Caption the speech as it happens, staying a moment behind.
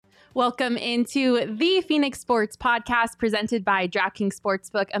Welcome into the Phoenix Sports Podcast presented by DraftKings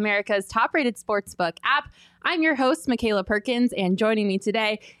Sportsbook, America's top-rated sportsbook app. I'm your host, Michaela Perkins, and joining me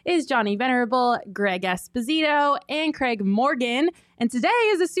today is Johnny Venerable, Greg Esposito, and Craig Morgan. And today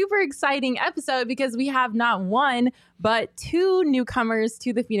is a super exciting episode because we have not one, but two newcomers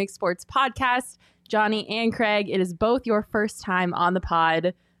to the Phoenix Sports Podcast. Johnny and Craig, it is both your first time on the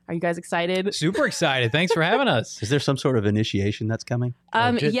pod. Are you guys excited? Super excited. Thanks for having us. Is there some sort of initiation that's coming?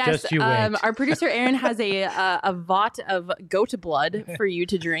 Yes. Our producer Aaron has a vat of goat blood for you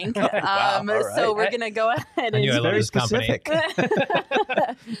to drink. Wow, right. So we're gonna go ahead and. I love this company.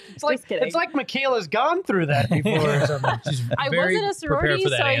 It's like Michaela's gone through that before or something. I wasn't a sorority,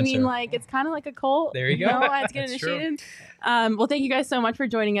 so I mean, like, it's kind of like a cult. There you go. I had to get initiated. Well, thank you guys so much for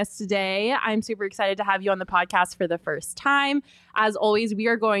joining us today. I'm super excited to have you on the podcast for the first time. As always, we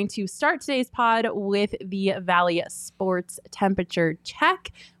are going to start today's pod with the Valley Sports temperature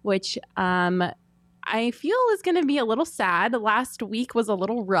check, which I feel is going to be a little sad. Last week was a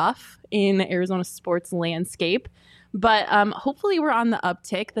little rough in Arizona sports landscape, but hopefully we're on the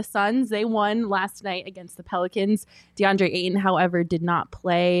uptick. The Suns, they won last night against the Pelicans. DeAndre Ayton, however, did not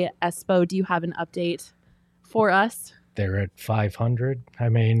play. Espo, do you have an update for us? They're at 500. I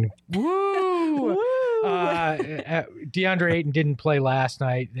mean, woo! DeAndre Ayton didn't play last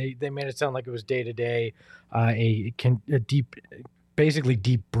night. They made it sound like it was day to day. Basically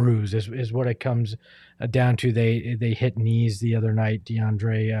deep bruise is what it comes down to. They hit knees the other night,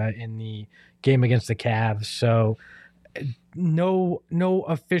 DeAndre, in the game against the Cavs. So no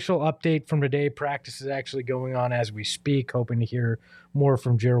official update from today. Practice is actually going on as we speak. Hoping to hear more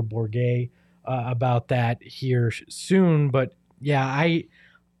from Gerald Bourguet about that here soon. But yeah,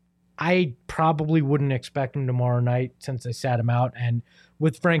 I probably wouldn't expect him tomorrow night since they sat him out. And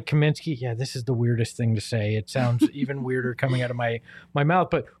with Frank Kaminsky, yeah, this is the weirdest thing to say. It sounds even weirder coming out of my mouth.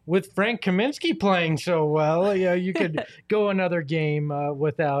 But with Frank Kaminsky playing so well, yeah, you could go another game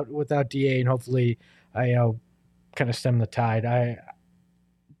without DA, and hopefully, kind of stem the tide.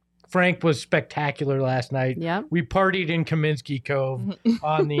 Frank was spectacular last night. Yeah, we partied in Kaminsky Cove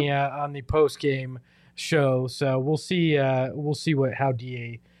on the post game show. So we'll see how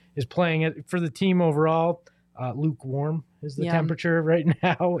DA is playing it for the team overall. Lukewarm is the temperature right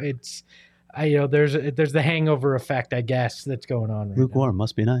now. It's there's the hangover effect, I guess, that's going on right lukewarm now.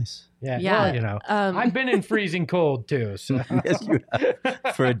 Must be nice. Yeah. Well, I've been in freezing cold too. So. Yes, you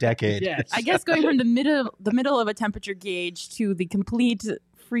have for a decade. Yes. I guess going from the middle of a temperature gauge to the complete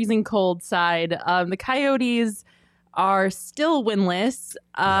freezing cold side, the Coyotes are still winless.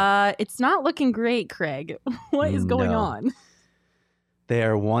 It's not looking great, Craig. What is going on? They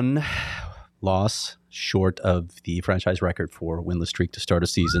are one loss short of the franchise record for winless streak to start a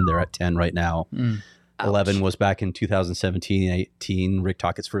season. They're at 10 right now. 11 was back in 2017-18. Rick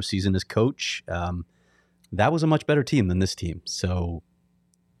Tockett's first season as coach. That was a much better team than this team. So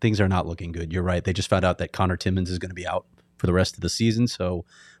things are not looking good. You're right. They just found out that Connor Timmins is going to be out for the rest of the season. So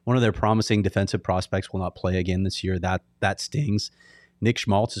one of their promising defensive prospects will not play again this year. That stings. Nick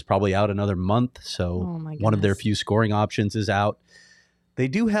Schmaltz is probably out another month. So one of their few scoring options is out. They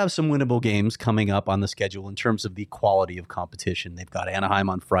do have some winnable games coming up on the schedule in terms of the quality of competition. They've got Anaheim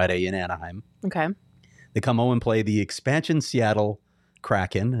on Friday in Anaheim. Okay. They come home and play the expansion Seattle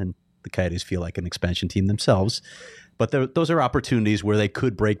Kraken, and the Coyotes feel like an expansion team themselves. But those are opportunities where they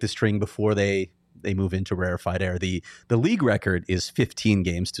could break the string before they move into rarefied air. The league record is 15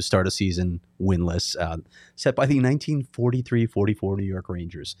 games to start a season winless, set by the 1943-44 New York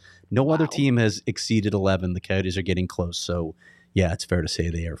Rangers. No other team has exceeded 11. The Coyotes are getting close, so yeah, it's fair to say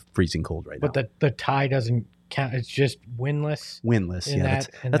they are freezing cold right now. But the tie doesn't count. It's just winless. Winless, yeah.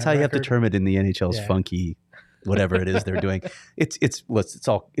 That's how you have to term it in the NHL's funky, whatever it is they're doing.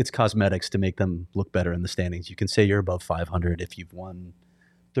 It's cosmetics to make them look better in the standings. You can say you're above 500 if you've won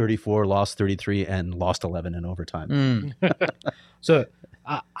 34, lost 33, and lost 11 in overtime. So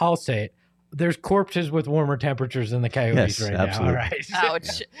I'll say it. There's corpses with warmer temperatures than the Coyotes right absolutely. now. All right.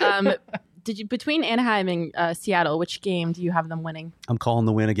 Ouch. Between Anaheim and Seattle, which game do you have them winning? I'm calling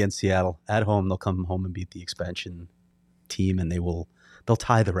the win against Seattle. At home, they'll come home and beat the expansion team, and they'll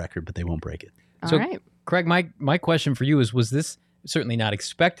tie the record, but they won't break it. All right. Craig, my question for you is, was this certainly not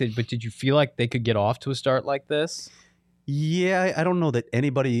expected, but did you feel like they could get off to a start like this? Yeah, I don't know that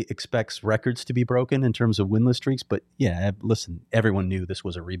anybody expects records to be broken in terms of winless streaks, but yeah, listen, everyone knew this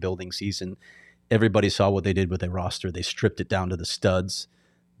was a rebuilding season. Everybody saw what they did with their roster. They stripped it down to the studs.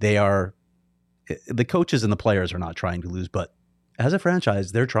 The coaches and the players are not trying to lose, but as a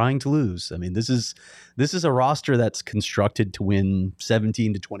franchise, they're trying to lose. I mean, this is a roster that's constructed to win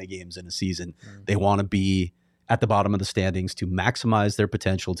 17 to 20 games in a season. They want to be at the bottom of the standings to maximize their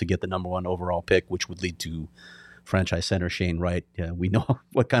potential to get the number 1 overall pick, which would lead to franchise center Shane Wright. We know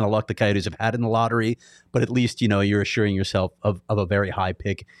what kind of luck the Coyotes have had in the lottery, but at least, you're assuring yourself of a very high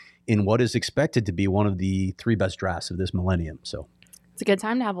pick in what is expected to be one of the 3 best drafts of this millennium. So it's a good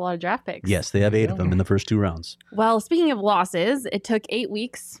time to have a lot of draft picks. yes, they have 8 of them in the first 2 rounds. Well, speaking of losses, it took 8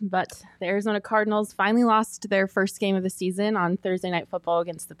 weeks, but the Arizona Cardinals finally lost their first game of the season on Thursday Night Football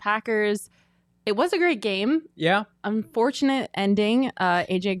against the Packers. It was a great game. Yeah. Unfortunate ending.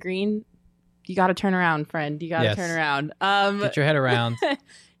 AJ Green, you got to turn around, friend. You got to Yes. turn around. Get your head around.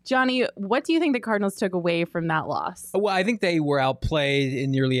 Johnny, what do you think the Cardinals took away from that loss? Well, I think they were outplayed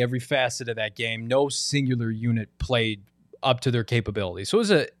in nearly every facet of that game. No singular unit played up to their capability. So it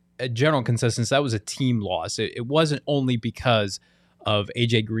was a general consensus. That was a team loss. It wasn't only because of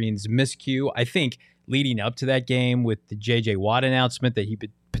AJ Green's miscue. I think leading up to that game with the JJ Watt announcement that he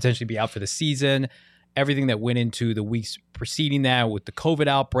could potentially be out for the season, everything that went into the weeks preceding that with the COVID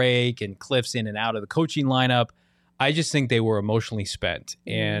outbreak and Cliff's in and out of the coaching lineup, I just think they were emotionally spent.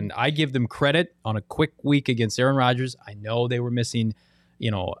 And I give them credit on a quick week against Aaron Rodgers. I know they were missing,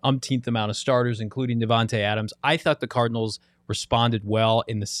 umpteenth amount of starters, including Devontae Adams. I thought the Cardinals responded well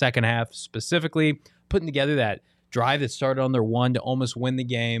in the second half, specifically putting together that drive that started on their 1 to almost win the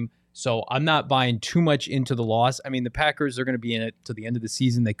game. So I'm not buying too much into the loss. I mean, the Packers are going to be in it to the end of the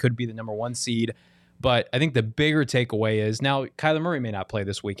season. They could be the number 1 seed. But I think the bigger takeaway is now Kyler Murray may not play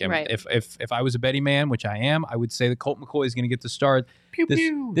this weekend. Right. If I was a betting man, which I am, I would say that Colt McCoy is going to get the start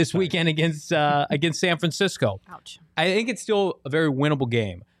this weekend against San Francisco. Ouch. I think it's still a very winnable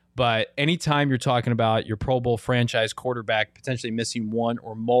game. But anytime you're talking about your Pro Bowl franchise quarterback potentially missing 1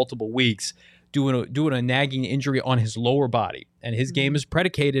 or multiple weeks, doing a nagging injury on his lower body, and his game is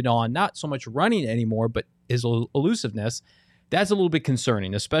predicated on not so much running anymore, but his elusiveness, that's a little bit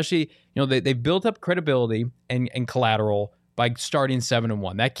concerning, especially, they've built up credibility and collateral by starting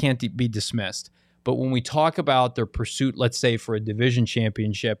 7-1. That can't be dismissed. But when we talk about their pursuit, let's say for a division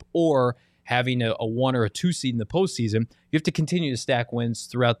championship or having a 1 or a 2 seed in the postseason, you have to continue to stack wins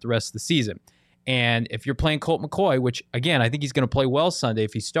throughout the rest of the season. And if you're playing Colt McCoy, which again, I think he's going to play well Sunday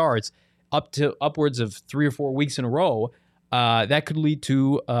if he starts, upwards of 3 or 4 weeks in a row, that could lead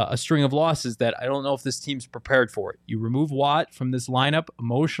to a string of losses that I don't know if this team's prepared for. You remove Watt from this lineup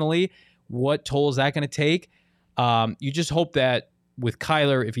emotionally, what toll is that going to take? You just hope that with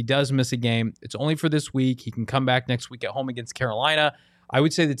Kyler, if he does miss a game, it's only for this week. He can come back next week at home against Carolina. I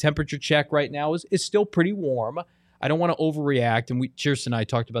would say the temperature check right now is still pretty warm. I don't want to overreact, and Kirsten and I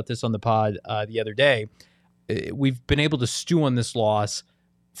talked about this on the pod the other day. We've been able to stew on this loss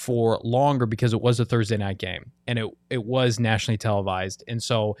for longer because it was a Thursday night game and it was nationally televised. And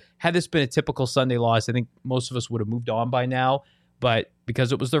so had this been a typical Sunday loss, I think most of us would have moved on by now. But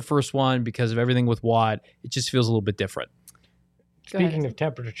because it was their first one, because of everything with Watt, it just feels a little bit different. Speaking of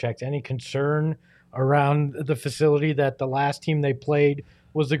temperature checks, any concern around the facility that the last team they played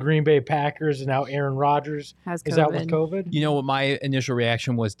was the Green Bay Packers, and now Aaron Rodgers is out with COVID? You know what my initial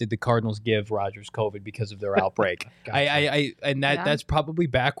reaction was? Did the Cardinals give Rodgers COVID because of their outbreak? Gotcha. That's probably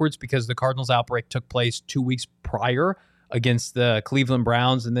backwards because the Cardinals outbreak took place 2 weeks prior against the Cleveland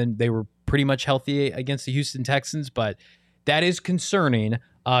Browns, and then they were pretty much healthy against the Houston Texans. But that is concerning,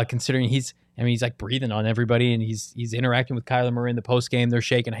 considering he's like breathing on everybody, and he's interacting with Kyler Murray in the post game. They're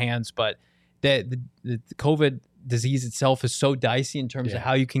shaking hands, but the COVID disease itself is so dicey in terms of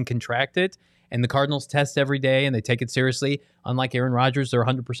how you can contract it. And the Cardinals test every day and they take it seriously. Unlike Aaron Rodgers, they're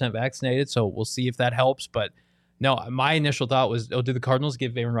 100% vaccinated. So we'll see if that helps. But no, my initial thought was, did the Cardinals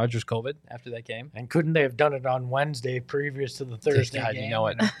give Aaron Rodgers COVID after that game? And couldn't they have done it on Wednesday previous to the Thursday God, game? you know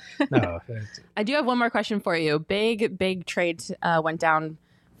it. No. I do have one more question for you. Big trade went down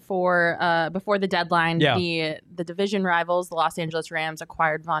before the deadline. Yeah. The division rivals, the Los Angeles Rams,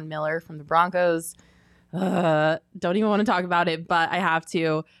 acquired Von Miller from the Broncos. Don't even want to talk about it, but I have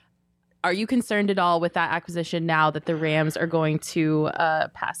to. Are you concerned at all with that acquisition now that the Rams are going to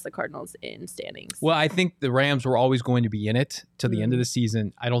pass the Cardinals in standings? Well, I think the Rams were always going to be in it to the end of the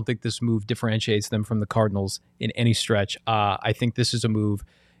season. I don't think this move differentiates them from the Cardinals in any stretch. I think this is a move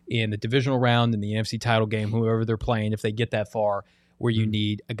in the divisional round, in the NFC title game, whoever they're playing, if they get that far, where you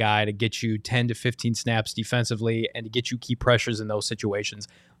need a guy to get you 10 to 15 snaps defensively and to get you key pressures in those situations.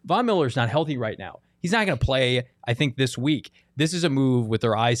 Von Miller's not healthy right now. He's not going to play, I think, this week. This is a move with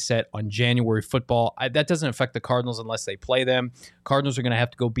their eyes set on January football. That doesn't affect the Cardinals unless they play them. Cardinals are going to have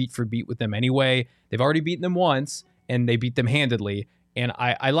to go beat for beat with them anyway. They've already beaten them once, and they beat them handedly. And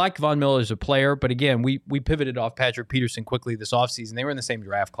I like Von Miller as a player, but again, we pivoted off Patrick Peterson quickly this offseason. They were in the same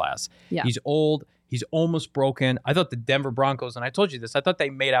draft class. Yeah. He's old. He's almost broken. I thought the Denver Broncos, and I told you this, I thought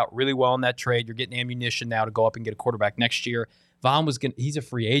they made out really well in that trade. You're getting ammunition now to go up and get a quarterback next year. Von he's a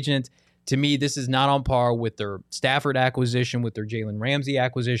free agent. To me, this is not on par with their Stafford acquisition, with their Jalen Ramsey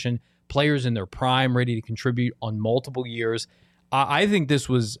acquisition. Players in their prime, ready to contribute on multiple years. I think this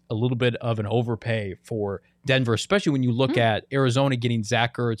was a little bit of an overpay for Denver, especially when you look at Arizona getting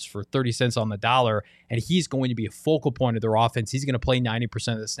Zach Ertz for 30 cents on the dollar, and he's going to be a focal point of their offense. He's going to play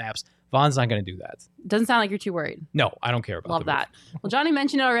 90% of the snaps. Von's not going to do that. Doesn't sound like you're too worried. No, I don't care about Love that. Well, Johnny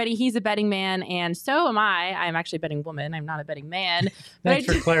mentioned it already. He's a betting man, and so am I. I'm actually a betting woman. I'm not a betting man. Thanks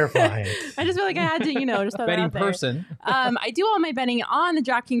for clarifying. I just feel like I had to, just throw betting that out there. person. I do all my betting on the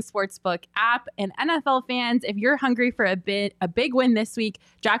DraftKings Sportsbook app. And NFL fans, if you're hungry for a big win this week,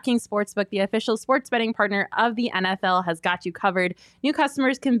 DraftKings Sportsbook, the official sports betting partner of the NFL, has got you covered. New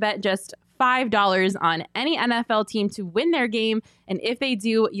customers can bet just $5 on any NFL team to win their game. And if they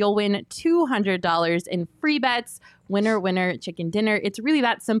do, you'll win $200 in free bets. Winner, winner, chicken dinner. It's really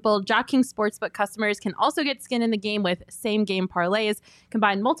that simple. DraftKings Sportsbook customers can also get skin in the game with same game parlays.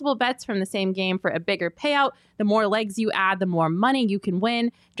 Combine multiple bets from the same game for a bigger payout. The more legs you add, the more money you can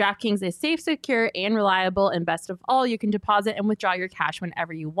win. DraftKings is safe, secure, and reliable. And best of all, you can deposit and withdraw your cash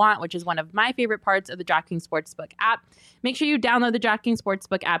whenever you want, which is one of my favorite parts of the DraftKings Sportsbook app. Make sure you download the DraftKings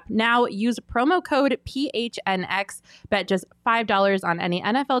Sportsbook app now. Use promo code PHNX. Bet just $5 on any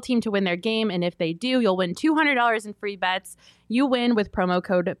NFL team to win their game. And if they do, you'll win $200 in free bets. You win with promo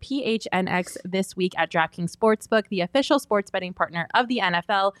code PHNX this week at DraftKings Sportsbook, the official sports betting partner of the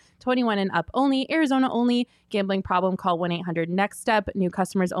NFL. 21 and up only, Arizona only. Gambling problem, call 1-800-NEXT-STEP. New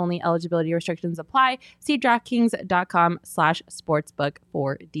customers only. Eligibility restrictions apply. See DraftKings.com/sportsbook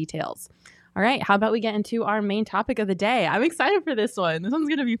for details. All right, how about we get into our main topic of the day? I'm excited for this one. This one's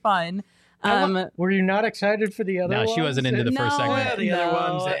going to be fun. Were you not excited for the other ones? No, she wasn't into the first segment. Yeah, the other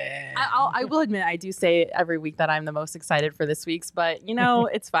ones. I will admit, I do say every week that I'm the most excited for this week's, but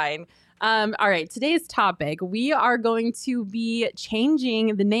it's fine. All right, today's topic, we are going to be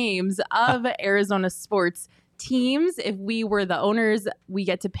changing the names of Arizona sports teams. If we were the owners, we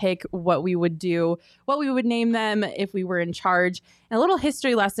get to pick what we would do, what we would name them if we were in charge. And a little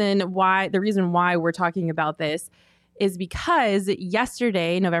history lesson, the reason why we're talking about this is because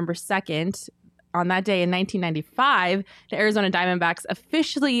yesterday, November 2nd, on that day in 1995, the Arizona Diamondbacks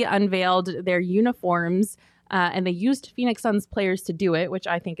officially unveiled their uniforms, and they used Phoenix Suns players to do it, which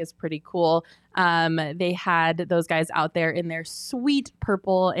I think is pretty cool. They had those guys out there in their sweet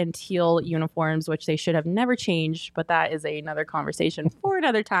purple and teal uniforms, which they should have never changed, but that is another conversation for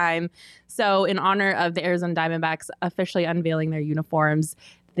another time. So in honor of the Arizona Diamondbacks officially unveiling their uniforms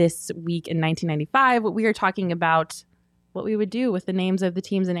this week in 1995, we are talking about what we would do with the names of the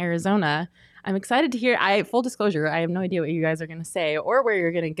teams in Arizona. I'm excited to hear. Full disclosure, I have no idea what you guys are going to say or where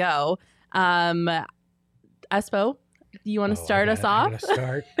you're going to go. Espo, do you want to start us off?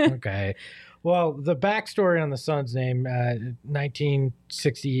 Start? Okay. Well, the backstory on the Suns' name,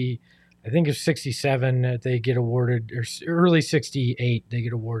 1960, I think it's 67, they get awarded, or early 68, they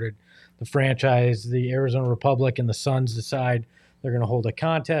get awarded the franchise. The Arizona Republic and the Suns decide they're going to hold a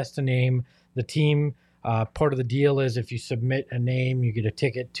contest to name the team. Part of the deal is if you submit a name, you get a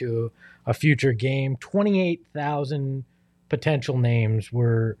ticket to a future game. 28,000 potential names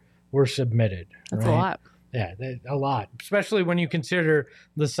were submitted. That's right? a lot. Yeah, a lot, especially when you consider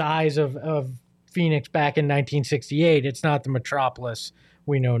the size of Phoenix back in 1968. It's not the metropolis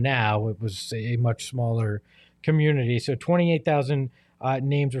we know now. It was a much smaller community. So 28,000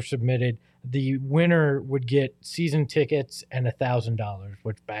 names were submitted. The winner would get season tickets and $1,000,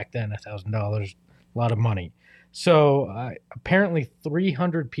 which back then $1,000, a lot of money. So apparently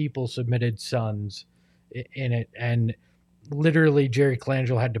 300 people submitted Suns in it, and literally Jerry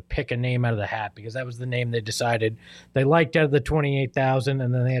Colangelo had to pick a name out of the hat because that was the name they decided they liked out of the 28,000,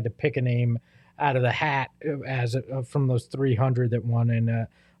 and then they had to pick a name out of the hat from those 300 that won. And a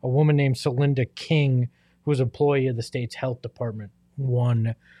woman named Celinda King, who was an employee of the state's health department,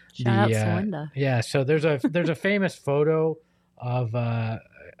 won. Shout out Celinda. Yeah, so there's a famous photo of I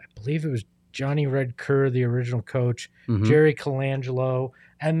believe it was Johnny Red Kerr, the original coach, Jerry Colangelo,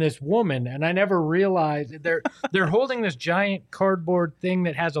 and this woman. And I never realized they're holding this giant cardboard thing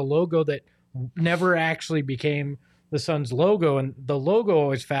that has a logo that never actually became the Suns logo. And the logo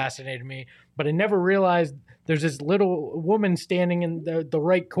always fascinated me, but I never realized there's this little woman standing in the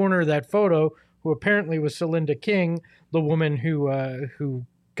right corner of that photo who apparently was Celinda King, the woman who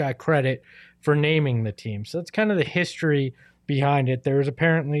got credit for naming the team. So that's kind of the history behind it. There's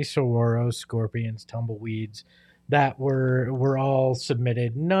apparently Saguaros, Scorpions, Tumbleweeds that were all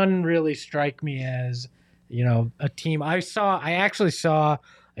submitted. None really strike me as, a team. I actually saw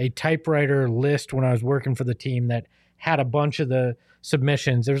a typewriter list when I was working for the team that had a bunch of the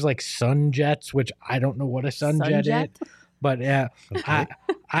submissions. There's like Sunjets, which I don't know what a Sunjet is, but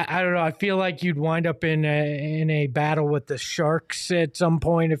I don't know. I feel like you'd wind up in a battle with the Sharks at some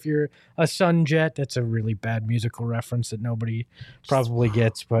point if you're a Sunjet. That's a really bad musical reference that nobody probably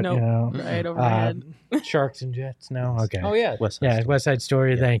gets, but Nope. you know, Right overhead. Sharks and Jets. No, okay. Oh yeah. West Side Story. West Side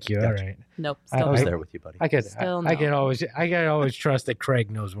Story. Yeah, Thank you. gotcha. All right. Nope. I Still I was no. there with you, buddy. I could Still I can no. always trust that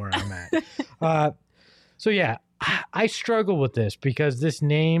Craig knows where I'm at. So yeah, I struggle with this because this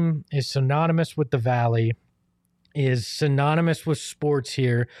name is synonymous with the Valley, is synonymous with sports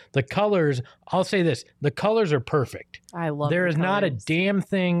here. The colors, I'll say this, the colors are perfect. I love There the is not a colors. damn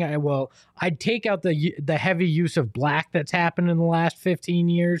thing. I'd take out the heavy use of black that's happened in the last 15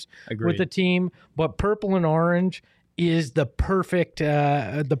 years Agreed. with the team, but purple and orange is the perfect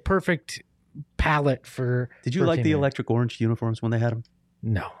palette for. Did you for like the team. electric orange uniforms when they had them?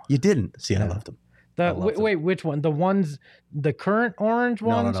 No. You didn't. See, I No. loved them. I loved them. Wait, which one? The ones, the current orange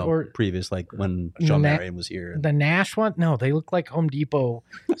ones, No. or Previous, like when Sean Na- Marion was here. the Nash one? No, they look like Home Depot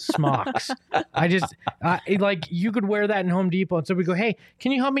smocks. Like you could wear that in Home Depot, and somebody go, "Hey,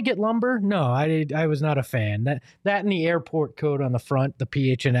 can you help me get lumber?" No, I was not a fan. That and the airport code on the front, the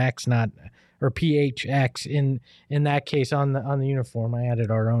PHX, or PHX in that case on the uniform. I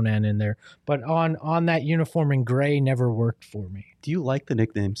added our own N in there, but on that uniform in gray never worked for me. Do you like the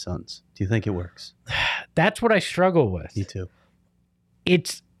nickname Suns? Do you think it works? That's what I struggle with. Me too.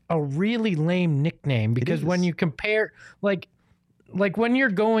 It's a really lame nickname because when is. you compare like when you're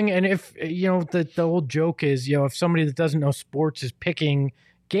going, and if you know the old joke is, you know, if somebody that doesn't know sports is picking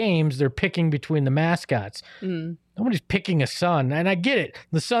games, they're picking between the mascots. Mm. Nobody's picking a sun, and I get it.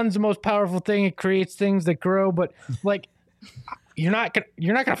 The sun's the most powerful thing. It creates things that grow, but like you're not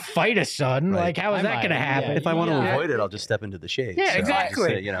gonna fight a sun. Right. Like how is I that might, gonna yeah. happen? If I want to Yeah. avoid it, I'll just step into the shade. Yeah, So I just exactly.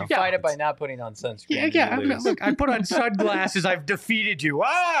 say, you know, Yeah. Fight it by not putting on sunscreen. Yeah. You lose. Look, I put on sunglasses. I've defeated you.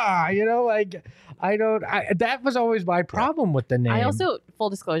 You know, like that was always my problem with the name. I also, full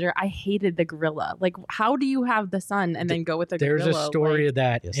disclosure, I hated the gorilla. Like, how do you have the sun and then go with the There's gorilla? a story Like, of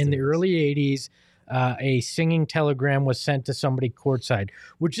that Yes, in the there is. early 80s. A singing telegram was sent to somebody courtside,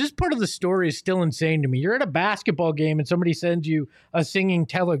 which this part of the story is still insane to me. You're at a basketball game and somebody sends you a singing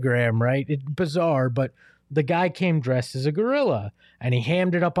telegram, right? It's bizarre, but the guy came dressed as a gorilla and he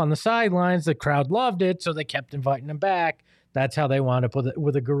hammed it up on the sidelines. The crowd loved it, so they kept inviting him back. That's how they wound up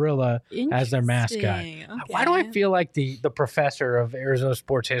with a gorilla as their mascot. Interesting. Why do I Okay. feel like the professor of Arizona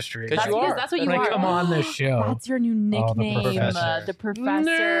sports history? 'Cause That's you because are. that's what you When I are. come on this show. That's your new Oh, the nickname, professor. the professor.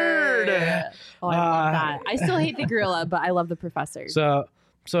 Nerd. Oh, I love that. I still hate the gorilla, but I love the professor.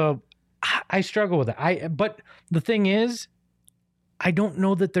 So I struggle with it. But the thing is, I don't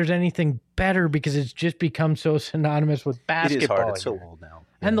know that there's anything better because it's just become so synonymous with it basketball. is hard. It's so here. old now.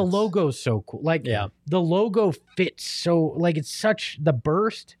 And the it's- logo's so cool. Like Yeah. the logo fits so like it's such the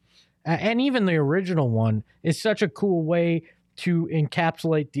burst, and even the original one is such a cool way to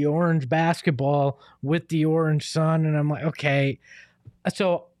encapsulate the orange basketball with the orange sun. And I'm like, okay,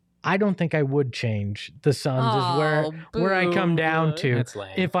 so I don't think I would change the Suns is where I come down to. That's lame.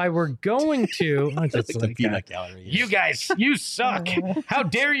 If I were going to, It's like the like, peanut gallery. you guys, you suck. How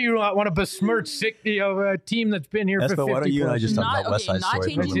dare you not want to besmirch a team that's been here That's for but 50 why don't you and I plus just years? talk about West Side not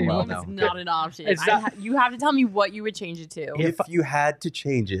Story for a changing little the while name is now? not an option. It's not- you have to tell me what you would change it to. If you had to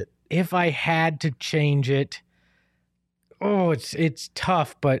change it, If I had to change it, it's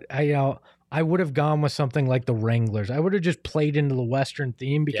tough, but I would have gone with something like the Wranglers. I would have just played into the Western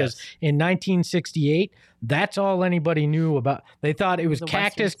theme because Yes. in 1968, that's all anybody knew about. They thought it was The Western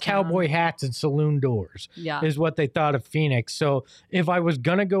cactus, town. cowboy hats, and saloon doors. Yeah. Is what they thought of Phoenix. So if I was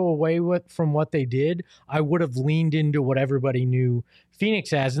gonna go away from what they did, I would have leaned into what everybody knew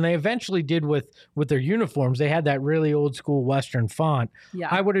Phoenix as, and they eventually did with their uniforms. They had that really old school Western font. Yeah.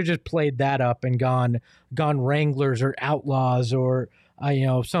 I would have just played that up and gone Wranglers or Outlaws or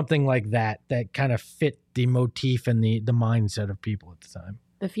something like that kind of fit the motif and the mindset of people at the time.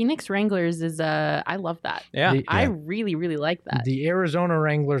 The Phoenix Wranglers is I love that. yeah. The- I really, really like that. The Arizona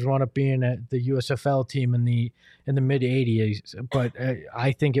Wranglers wound up being the USFL team in the mid '80s, but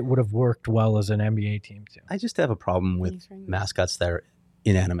I think it would have worked well as an NBA team too. I just have a problem with Phoenix Wranglers. mascots that are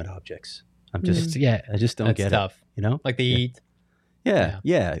inanimate objects. I'm just, Yeah, I just don't That's get tough. it. You know, Like the Heat. yeah.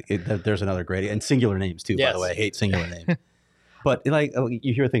 There's another great and singular names too. By Yes. the way, I hate singular names. But like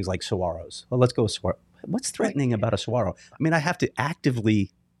you hear things like saguaros. Well, let's go with saguaro. What's threatening about a saguaro? I mean, I have to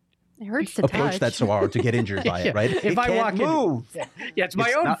actively It hurts to approach touch. that saguaro to get injured by it, right? If I can't walk in- move. Yeah, it's my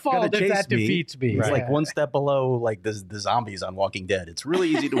It's own not fault gonna if that chase me. defeats me. It's Yeah. like one step below like the zombies on Walking Dead. It's really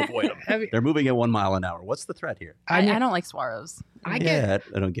easy to avoid them. Have you- They're moving at 1 mile an hour. What's the threat here? I mean, don't like saguaros. I get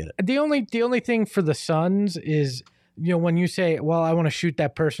Yeah, I don't get it. the only thing for the Suns is, when you say, well, I want to shoot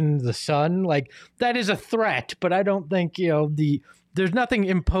that person into the sun, like that is a threat, but I don't think, there's nothing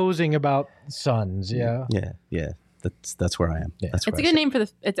imposing about Suns. Yeah. Yeah. That's where I am. Yeah. That's It's a good name for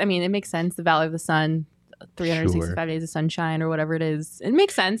the. It makes sense. The Valley of the Sun, 365 Sure. days of sunshine, or whatever it is. It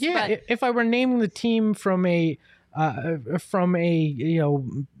makes sense. Yeah. But If I were naming the team from a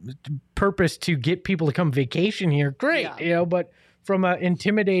purpose to get people to come vacation here, great. Yeah. But from an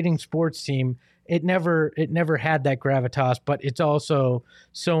intimidating sports team, it never had that gravitas, but it's also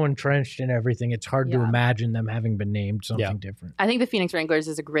so entrenched in everything. It's hard to Yeah. imagine them having been named something different. I think the Phoenix Wranglers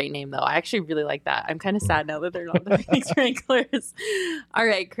is a great name, though. I actually really like that. I'm kind of sad now that they're not the Phoenix Wranglers. All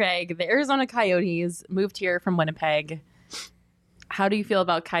right, Craig. The Arizona Coyotes moved here from Winnipeg. How do you feel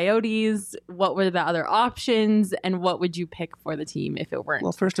about Coyotes? What were the other options? And what would you pick for the team if it weren't?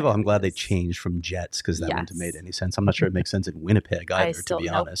 Well, first of all, I'm glad they changed from Jets because that wouldn't have Yes. made any sense. I'm not sure it makes sense in Winnipeg either, still- to be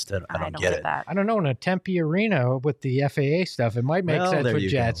nope. honest. I don't get get it. that. I don't know, in a Tempe arena with the FAA stuff, it might make Well, sense there with you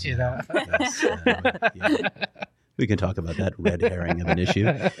Jets, go. That's, yeah. We can talk about that red herring of an issue.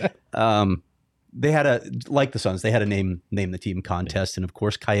 They had like the Suns, they had a name the team contest, and of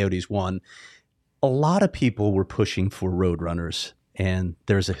course, Coyotes won. A lot of people were pushing for Roadrunners, and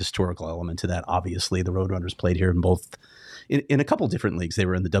there's a historical element to that. Obviously, the Roadrunners played here in a couple different leagues. They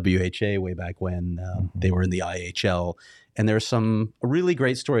were in the WHA way back when. They were in the IHL, and there's some really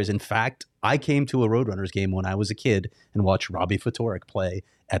great stories. In fact, I came to a Roadrunners game when I was a kid and watched Robbie Fatorik play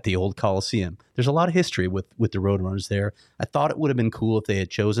at the old Coliseum. There's a lot of history with the Roadrunners there. I thought it would have been cool if they had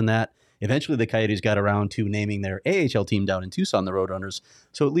chosen that. Eventually, the Coyotes got around to naming their AHL team down in Tucson the Roadrunners,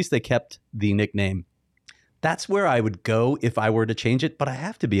 so at least they kept the nickname. That's where I would go if I were to change it, but I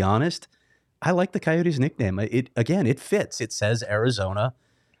have to be honest, I like the Coyotes nickname. It fits. It says Arizona.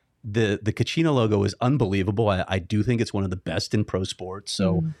 The Kachina logo is unbelievable. I do think it's one of the best in pro sports,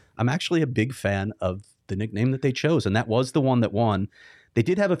 so I'm actually a big fan of the nickname that they chose, and that was the one that won. They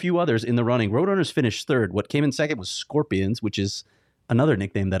did have a few others in the running. Roadrunners finished third. What came in second was Scorpions, which is another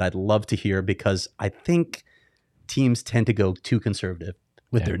nickname that I'd love to hear because I think teams tend to go too conservative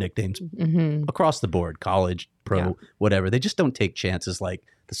with their nicknames across the board, college, pro, whatever. They just don't take chances like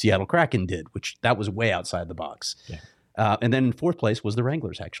the Seattle Kraken did, which that was way outside the box. Yeah. And then in fourth place was the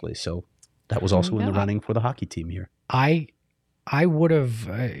Wranglers, actually. So that was also in the running for the hockey team here. I would have,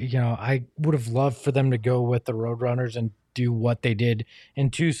 I would have loved for them to go with the Roadrunners and do what they did in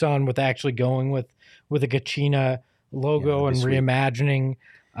Tucson with actually going with a Kachina logo and reimagining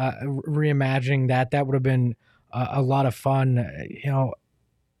that. That would have been a lot of fun.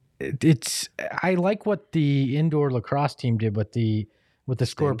 I like what the indoor lacrosse team did with the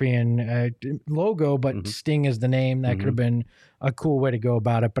Scorpion logo, but Sting is the name. That could have been a cool way to go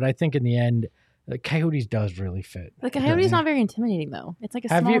about it. But I think in the end, the Coyotes does really fit. The Coyote's not very intimidating, though. It's like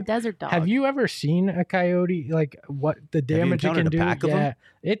a small desert dog. Have you ever seen a coyote? Like what the damage it can do? Pack of them?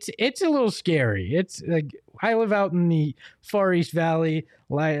 It's a little scary. It's like I live out in the Far East Valley.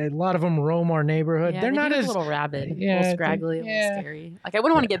 A lot of them roam our neighborhood. Yeah, They're not a as little rabid, a yeah, little scraggly, a little scary. Like I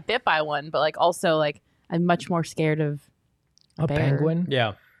wouldn't want to get bit by one, but like also like I'm much more scared of a bear. penguin.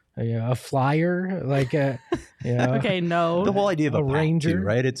 Yeah. A flyer, like Okay, no. The whole idea of A a pack, ranger. too,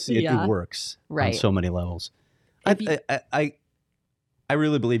 right? It works on Right. so many levels. I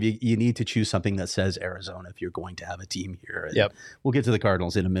really believe you need to choose something that says Arizona if you're going to have a team here. And Yep. We'll get to the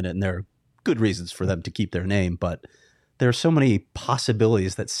Cardinals in a minute, and there are good reasons for them to keep their name, but there are so many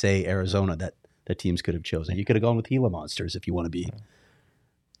possibilities that say Arizona that teams could have chosen. You could have gone with Gila Monsters if you want to be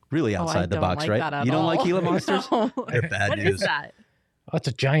really outside the box, right? You don't like Gila Monsters? No. They're bad What news. is that? Oh, it's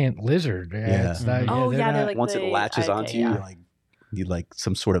a giant lizard. Yeah. It's not, Oh, yeah, they're not- like Once it the- latches okay, onto you, yeah. you need like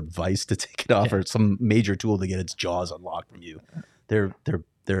some sort of vice to take it off, or some major tool to get its jaws unlocked from you. They're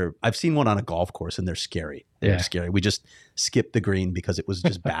I've seen one on a golf course, and they're scary. They're scary. We just skipped the green because it was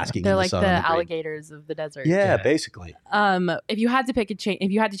just basking They're in the like sun. the on the green. alligators of the desert. Yeah, basically. If you had to pick if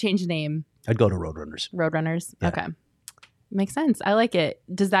you had to change the name, I'd go to Roadrunners. Roadrunners. Yeah. Okay. Makes sense. I like it.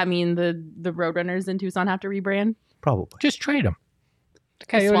 Does that mean the Roadrunners in Tucson have to rebrand? Probably. just trade them.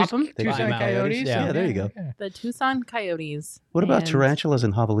 Swap 'em? They Tucson buy 'em out. Coyotes. Yeah. there you go. The Tucson Coyotes. What about And- tarantulas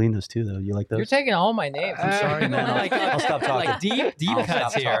and javelinas too, though? You like those? You're taking all my names. I'm sorry, man. no. I'll stop talking. Like deep I'll cuts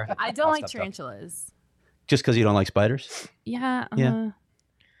stop here. talking. I don't I'll like stop talking. tarantulas. Just because you don't like spiders? Yeah. Yeah.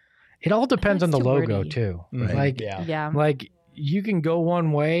 It all depends on it's the too logo wordy. too. Mhm. Like Yeah. Yeah. like you can go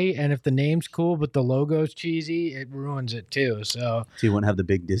one way, and if the name's cool but the logo's cheesy, it ruins it too. So So you wouldn't have the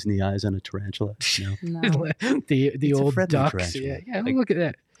big Disney eyes on a tarantula? No. No. the It's a old friendly ducks. tarantula. Yeah, Like- look at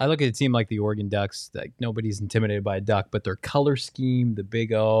that. I look at a team like the Oregon Ducks. Like nobody's intimidated by a duck, but their color scheme, the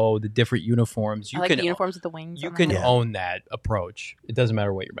big O, the different uniforms. I like the uniforms with the wings. You on can them. Yeah. own that approach. It doesn't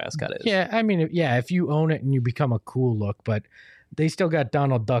matter what your mascot is. Yeah, I mean, yeah, if you own it and you become a cool look, but they still got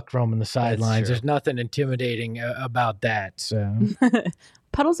Donald Duck roaming the sidelines. true. There's nothing intimidating about that. So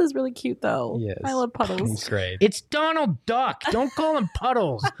Puddles is really cute though. Yes. I love It's Puddles. great. it's Donald Duck. Don't call him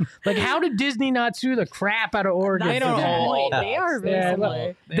Puddles. Like, how did Disney not sue the crap out of Oregon? They That's don't a good own all point. ducks. They are very Yeah,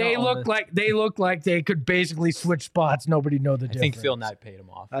 similar. They don't look own like they could basically switch spots. Nobody know the I difference. think Phil Knight paid him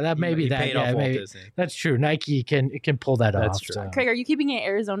off. That may be He that, paid yeah, off Walt maybe. Disney. That's true. Nike can pull that That's off. true. so. Craig, are you keeping it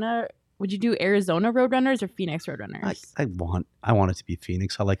Arizona? Would you do Arizona Roadrunners or Phoenix Roadrunners? I want it to be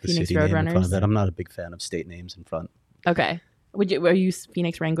Phoenix. I like the Phoenix city name in front of Roadrunners? it. I'm not a big fan of state names in front. Okay. Were you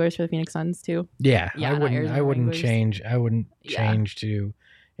Phoenix Wranglers for the Phoenix Suns too? Yeah, Yeah, I not wouldn't. Arizona I wouldn't Wranglers. change. I wouldn't Yeah. change to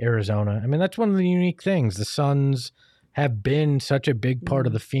Arizona. I mean, that's one of the unique things. The Suns have been such a big part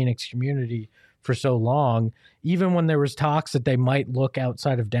of the Phoenix community for so long. Even when there was talks that they might look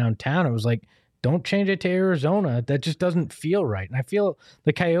outside of downtown, it was like, don't change it to Arizona. That just doesn't feel right. And I feel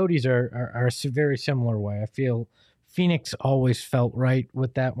the Coyotes are a very similar way. I feel Phoenix always felt right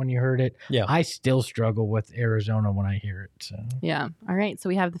with that when you heard it. Yeah. I still struggle with Arizona when I hear it. So. Yeah. All right. So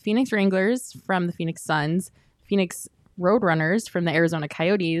we have the Phoenix Wranglers from the Phoenix Suns, Phoenix Roadrunners from the Arizona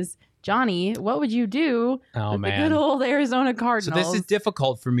Coyotes. Johnny, what would you do Oh, with man. the good old Arizona So Cardinals? this is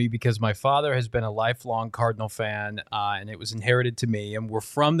difficult for me because my father has been a lifelong Cardinal fan, and it was inherited to me. And we're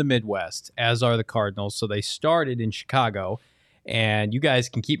from the Midwest, as are the Cardinals. So they started in Chicago, and you guys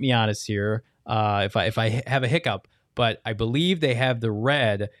can keep me honest here if I have a hiccup. But I believe they have the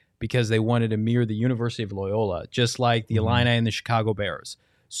red because they wanted to mirror the University of Loyola, just like the Illini and the Chicago Bears.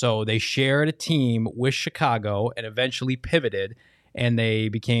 So they shared a team with Chicago and eventually pivoted, and they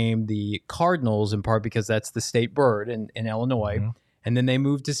became the Cardinals in part because that's the state bird in Illinois. Mhm. And then they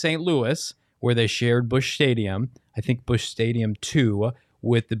moved to St. Louis, where they shared Busch Stadium, I think Busch Stadium 2,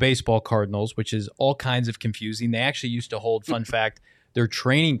 with the baseball Cardinals, which is all kinds of confusing. They actually used to hold, fun fact, their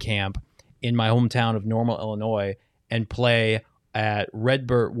training camp in my hometown of Normal, Illinois, and play at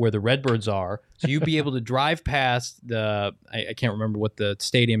Redbird, where the Redbirds are. So you'd be able to drive past I can't remember what the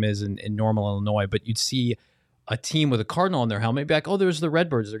stadium is in Normal, Illinois, but you'd see a team with a Cardinal on their helmet, be like, oh, there's the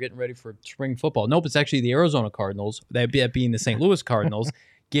Redbirds. They're getting ready for spring football. Nope, it's actually the Arizona Cardinals, that being the St. Louis Cardinals,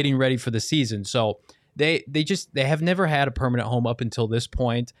 getting ready for the season. So they have never had a permanent home up until this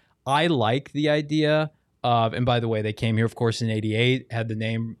point. I like the idea of, and by the way, they came here, of course, in 88, had the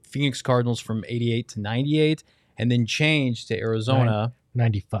name Phoenix Cardinals from 88 to 98, and then changed to Arizona.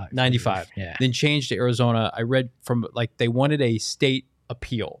 95. 95. Yeah. Then changed to Arizona. I read from they wanted a state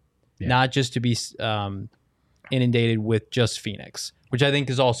appeal, Yeah. not just to be inundated with just Phoenix, which I think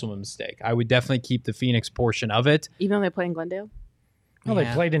is also a mistake. I would definitely keep the Phoenix portion of it. Even though they play in Glendale? Well, they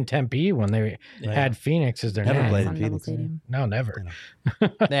played in Tempe when they had Phoenix as their Never name. played in Sun Devil Phoenix. Stadium. No, never.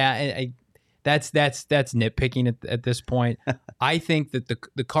 Yeah, that's nitpicking at this point. I think that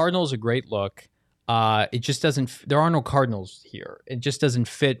the Cardinals a great look. It just doesn't. There are no Cardinals here. It just doesn't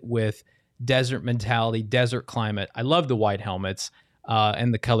fit with desert mentality, desert climate. I love the white helmets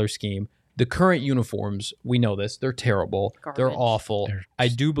and the color scheme. The current uniforms, we know this, they're terrible. They're Garbage. awful. They're I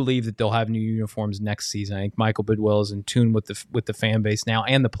do believe that they'll have new uniforms next season. I think Michael Bidwell is in tune with the fan base now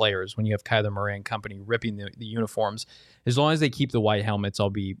and the players. When you have Kyler Murray and company ripping the uniforms, as long as they keep the white helmets, I'll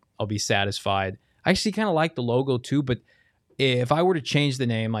be satisfied. I actually kind of like the logo too, but if I were to change the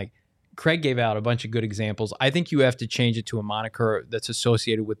name, like Craig gave out a bunch of good examples, I think you have to change it to a moniker that's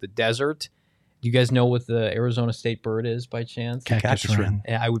associated with the desert. Do you guys know what the Arizona state bird is by chance? Cactus wren.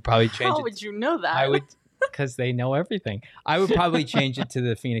 Yeah, I would probably change How it. would you know that? I would, because they know everything. I would probably change it to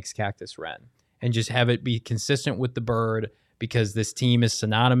the Phoenix Cactus Wren and just have it be consistent with the bird, because this team is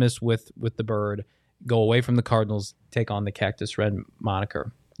synonymous with the bird. Go away from the Cardinals, take on the Cactus Wren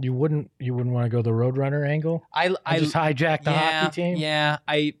moniker. You wouldn't want to go the Roadrunner angle? I Just hijack the hockey team? Yeah,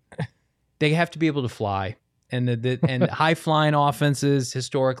 they have to be able to fly. And and high flying offenses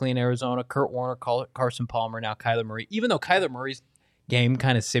historically in Arizona, Kurt Warner, Carson Palmer, now Kyler Murray. Even though Kyler Murray's game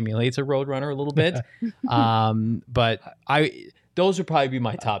kind of simulates a Roadrunner a little bit, but those would probably be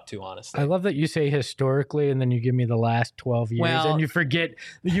my top two, honestly. I love that you say historically, and then you give me the last 12 years, Well- and you forget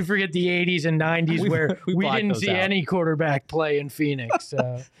the 80s and 90s where we we blocked didn't those see out. any quarterback play in Phoenix.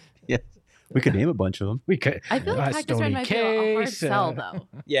 So Yeah, we could name a bunch of them. we could. I feel like Cactus Red might be a hard sell, though.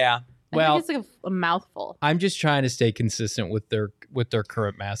 Yeah. I Well, think it's like a mouthful. I'm just trying to stay consistent with their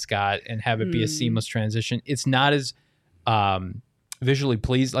current mascot and have it be a seamless transition. It's not as visually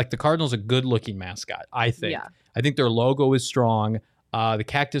pleased. Like the Cardinals, a good looking mascot, I think. Yeah. I think their logo is strong. The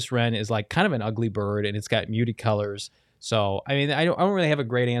cactus wren is like kind of an ugly bird, and it's got muted colors. So, I mean, I don't really have a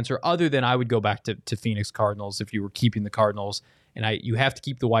great answer other than I would go back to Phoenix Cardinals if you were keeping the Cardinals. And you have to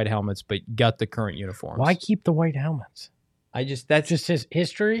keep the white helmets, but you got the current uniforms. Why keep the white helmets? That's Just his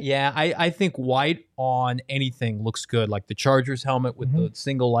history? Yeah, I think white on anything looks good. Like the Chargers helmet with the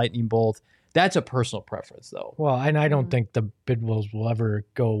single lightning bolt. That's a personal preference, though. Well, and I don't think the Bidwells will ever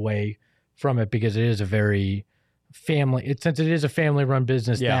go away from it because it is a very since it is a family-run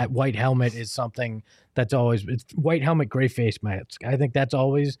business, that white helmet is something that's always, it's white helmet, gray face mask. I think that's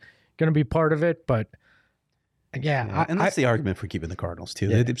always going to be part of it, but and that's the argument for keeping the Cardinals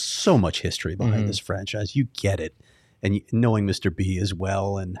too. There's so much history behind this franchise. You get it. And knowing Mr. B as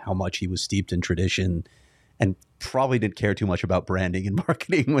well and how much he was steeped in tradition and probably didn't care too much about branding and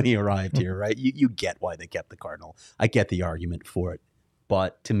marketing when he arrived here, right? You get why they kept the Cardinal. I get the argument for it.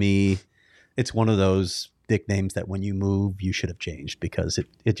 But to me, it's one of those nicknames that when you move, you should have changed because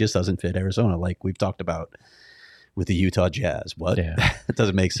it just doesn't fit Arizona, like we've talked about with the Utah Jazz. It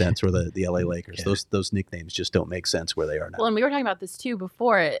doesn't make sense, or the LA Lakers. Those nicknames just don't make sense where they are now. Well, and we were talking about this too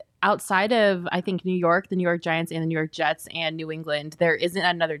before. Outside of, I think, New York, the New York Giants and the New York Jets and New England, there isn't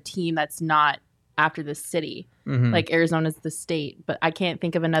another team that's not after the city. Like Arizona's the state, but I can't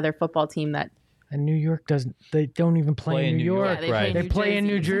think of another football team that. And New York they don't even play in New York. Yeah, they play in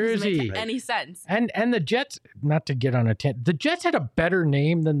New Jersey. It doesn't make any sense. And the Jets, not to get on a tent, the Jets had a better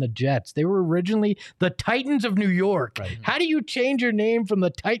name than the Jets. They were originally the Titans of New York. Right. How do you change your name from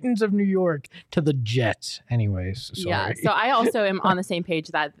the Titans of New York to the Jets? Anyways, sorry. Yeah, so I also am on the same page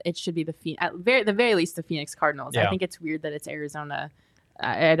that it should be at the very least the Phoenix Cardinals. Yeah. I think it's weird that it's Arizona.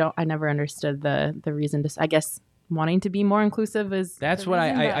 I never understood the reason to, I guess, wanting to be more inclusive is that's what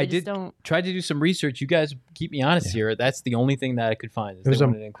I did try to do some research. You guys keep me honest here. That's the only thing that I could find. It was a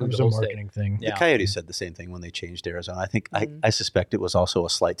marketing thing. The Coyotes said the same thing when they changed Arizona. I think I suspect it was also a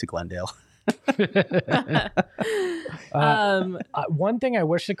slight to Glendale. One thing I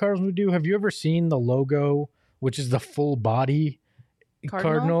wish the Cardinals would do. Have you ever seen the logo, which is the full body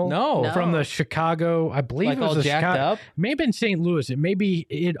Cardinal? No. From the Chicago, I believe like it was all the jacked Chicago. up? Maybe in St. Louis. It may be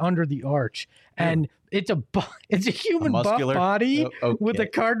it under the arch. And it's a human buff body with a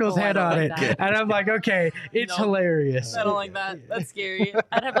Cardinal's head on it. That. And I'm like, okay, it's hilarious. I don't like that. That's scary.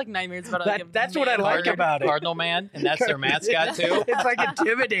 I'd have like nightmares about it. That's what I like about it. Cardinal man, and that's their mascot too. It's like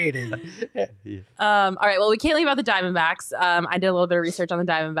intimidating. All right. Well, we can't leave out the Diamondbacks. I did a little bit of research on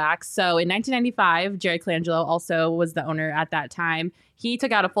the Diamondbacks. So in 1995, Jerry Colangelo also was the owner at that time. He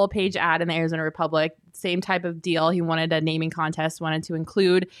took out a full-page ad in the Arizona Republic. Same type of deal. He wanted a naming contest, wanted to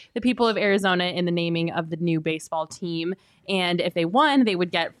include the people of Arizona in the naming of the new baseball team. And if they won, they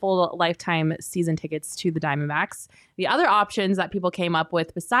would get full lifetime season tickets to the Diamondbacks. The other options that people came up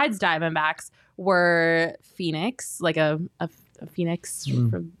with besides Diamondbacks were Phoenix, like a Phoenix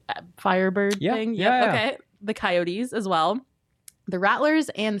Firebird thing. Yeah. Okay. The Coyotes as well. The Rattlers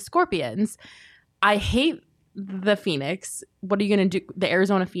and the Scorpions. I hate the Phoenix. What are you going to do? The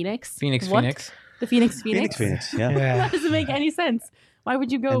Arizona Phoenix? Phoenix. The Phoenix. Phoenix, yeah. That doesn't make any sense. Why would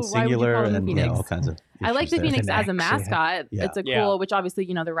you go? And singular, why would you call them the Phoenix? all kinds of. I like the Phoenix as a Phoenix, mascot. yeah. It's a cool, which obviously,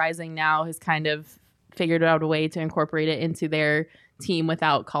 the Rising now has kind of figured out a way to incorporate it into their team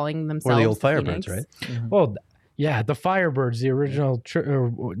without calling themselves Or the old Firebirds, Firebirds, right? Well, yeah, the Firebirds, the original,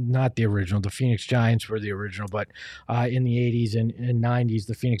 not the original, the Phoenix Giants were the original, but in the 80s and 90s,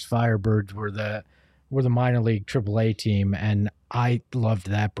 the Phoenix Firebirds were the minor league AAA team, and I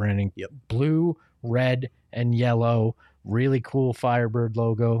loved that branding. Yep. Blue, red, and yellow, really cool Firebird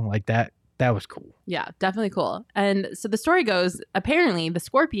logo like that. That was cool. Yeah, definitely cool. And so the story goes, apparently the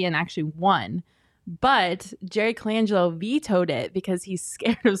Scorpion actually won, but Jerry Colangelo vetoed it because he's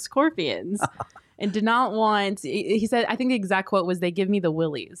scared of scorpions and did not want, he said, I think the exact quote was, they give me the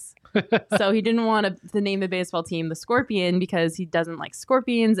willies. So he didn't want to name the baseball team the Scorpion because he doesn't like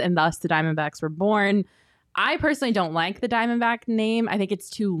scorpions, and thus the Diamondbacks were born. I personally don't like the Diamondback name. I think it's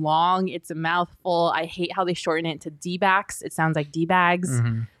too long. It's a mouthful. I hate how they shorten it to D-backs. It sounds like D-bags,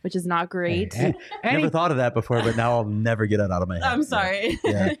 which is not great. Never thought of that before, but now I'll never get it out of my head. I'm sorry.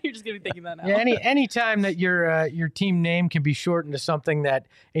 Yeah. You're just going to be thinking that now. Yeah, any time that your team name can be shortened to something that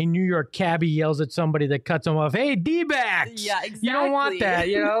a New York cabbie yells at somebody that cuts them off, hey, D-backs! Yeah, exactly. You don't want that,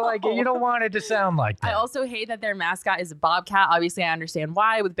 like you don't want it to sound like that. I also hate that their mascot is a bobcat. Obviously, I understand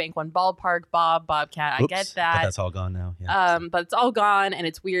why with Bank One Ballpark, Bobcat. I get that. But that's all gone now. Yeah. But it's all gone, and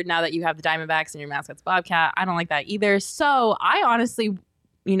it's weird now that you have the Diamondbacks and your mascot's Bobcat. I don't like that either. So I honestly,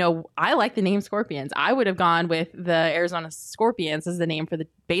 I like the name Scorpions. I would have gone with the Arizona Scorpions as the name for the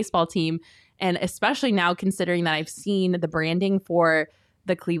baseball team And especially now, considering that I've seen the branding for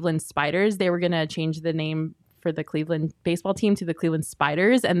the Cleveland Spiders, they were going to change the name for the Cleveland baseball team to the Cleveland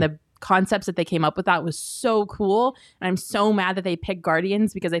Spiders. And the concepts that they came up with that was so cool. And I'm so mad that they picked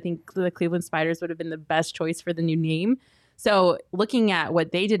Guardians, because I think the Cleveland Spiders would have been the best choice for the new name. So looking at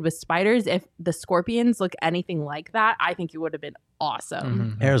what they did with Spiders, if the Scorpions look anything like that, I think it would have been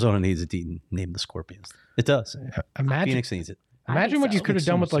awesome. Arizona needs a team named the Scorpions. It does. Phoenix needs it. Imagine what you could have Makes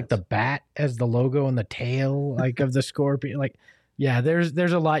so done much with like the sense. bat as the logo and the tail like of the scorpion. Like, yeah, there's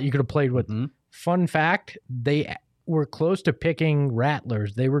a lot you could have played with. Mhm. Fun fact, they were close to picking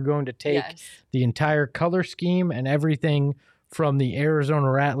Rattlers. They were going to take Yes. the entire color scheme and everything from the Arizona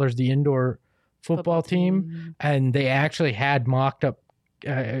Rattlers, the indoor football team, and they actually had mocked up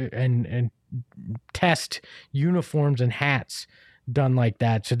and test uniforms and hats done like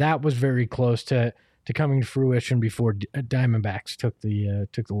that. So that was very close to coming to fruition before Diamondbacks took the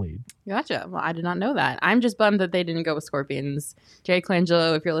lead. Gotcha. Well, I did not know that. I'm just bummed that they didn't go with Scorpions. Jay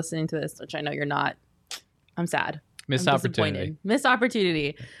Colangelo, if you're listening to this, which I know you're not, I'm sad. Missed I'm opportunity. disappointed. Missed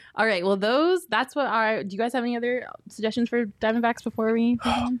opportunity. All right. Well, that's what do you guys have any other suggestions for Diamondbacks before we move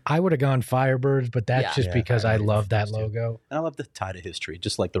on? I would have gone Firebirds, but that's Yeah. just Yeah, because I Firebirds love that too. logo. And I love the tie to history,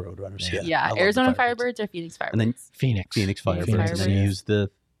 just like the Roadrunners. Yeah. Yeah. I love the Arizona Firebirds. Firebirds or Phoenix Firebirds? And then Phoenix. Phoenix Firebirds. Phoenix And then you Firebirds. use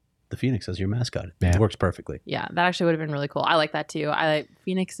the Phoenix as your mascot. Yeah. It works perfectly. Yeah, that actually would have been really cool. I like that too.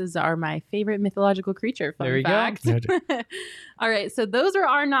 Phoenixes are my favorite mythological creature. Fun There you go. fact. All right, so those are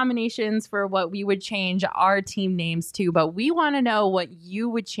our nominations for what we would change our team names to, but we want to know what you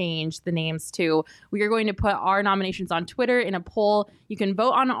would change the names to. We are going to put our nominations on Twitter in a poll. You can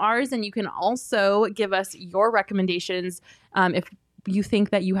vote on ours, and you can also give us your recommendations if you think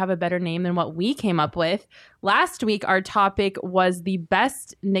that you have a better name than what we came up with. Last week, our topic was the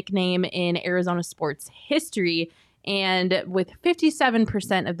best nickname in Arizona sports history. And with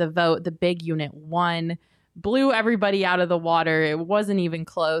 57% of the vote, the Big Unit won. Blew everybody out of the water. It wasn't even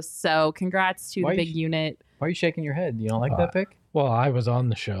close. So congrats to Why the you Big Unit. Why are you shaking your head? You don't like that pick? Well, I was on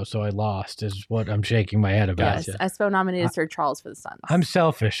the show, so I lost, is what I'm shaking my head about. Yes, Espo nominated Sir Charles for the Suns. I'm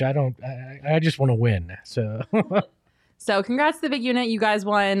selfish. I just want to win. So So congrats to the Big Unit. You guys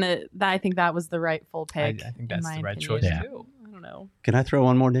won. I think that was the rightful I pick. think in that's my the right opinion. choice Yeah. too. I don't know. Can I throw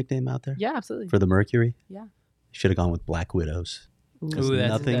one more nickname out there Yeah, absolutely. for the Mercury? Yeah. Should have gone with Black Widows. Because Ooh, that's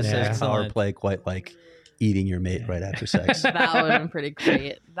nothing says power excellent. play quite like eating your mate right after sex. That would have been pretty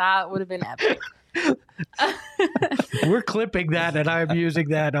great. That would have been epic. we're clipping that, and I'm using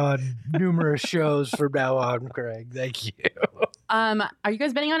that on numerous shows from now on, Craig. Thank you. Are you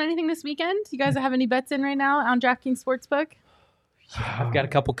guys betting on anything this weekend? You guys have any bets in right now on DraftKings Sportsbook? I've got a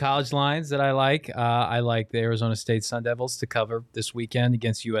couple college lines that I like. I like the Arizona State Sun Devils to cover this weekend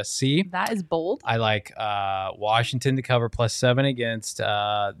against USC. That is bold. I like Washington to cover +7 against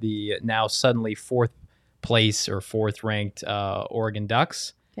the now suddenly fourth ranked Oregon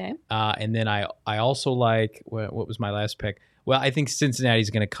Ducks. Okay. And then I also like, what was my last pick? Well, I think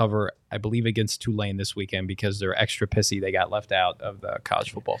Cincinnati's going to cover, I believe, against Tulane this weekend because they're extra pissy. They got left out of the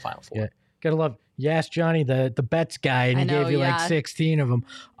college football Final Four. Yeah. Gotta love Johnny, the bets guy, and I he know, gave you like yeah. 16 of them.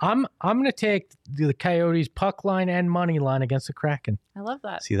 I'm gonna take the Coyotes puck line and money line against the Kraken. I love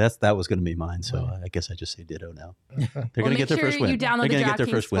that. See, that was going to be mine, so I guess I just say ditto now. They're Well, going to make get their sure first win. you download They're the going to get their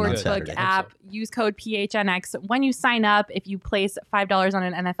DraftKings first win on Sportsbook Saturday. app. Use code PHNX. When you sign up, if you place $5 on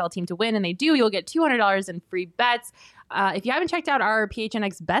an NFL team to win, and they do, you'll get $200 in free bets. If you haven't checked out our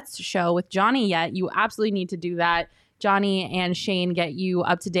PHNX Bets show with Johnny yet, you absolutely need to do that. Johnny and Shane get you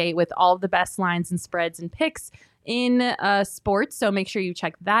up to date with all of the best lines and spreads and picks in sports. So make sure you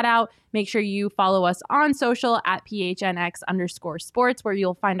check that out. Make sure you follow us on social at PHNX_sports, where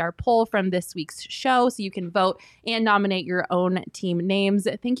you'll find our poll from this week's show so you can vote and nominate your own team names.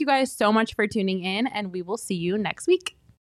 Thank you guys so much for tuning in, and we will see you next week.